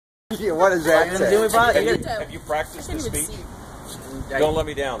Yeah, what does that say? Have you practiced this speech? Don't let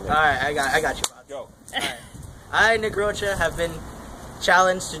me down. Then. All right, I got you, Bob. Go. All right. I, Nick Rocha, have been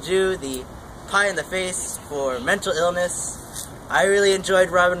challenged to do the pie in the face for mental illness. I really enjoyed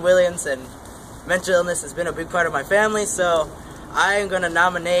Robin Williams, and mental illness has been a big part of my family, so I am going to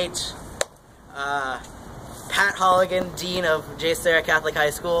nominate Pat Holligan, Dean of J. Sarah Catholic High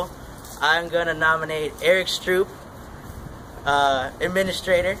School. I'm going to nominate Eric Stroop,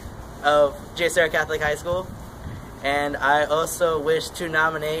 Administrator of J. Sarah Catholic High School. And I also wish to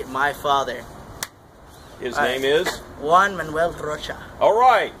nominate my father. His name is? Juan Manuel Rocha. All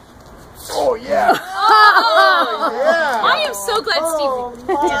right. Oh, yeah. Oh, yeah. I am so glad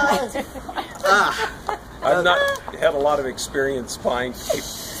Steve did. I've not had a lot of experience pieing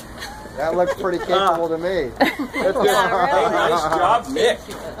people. That looks pretty capable to me. Hey, nice job, Nick.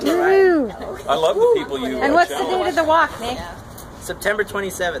 I love the people you And what's the date challenge. of the walk, Nick? September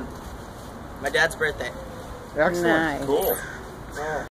 27th. My dad's birthday. Excellent. Nice. Cool. Yeah.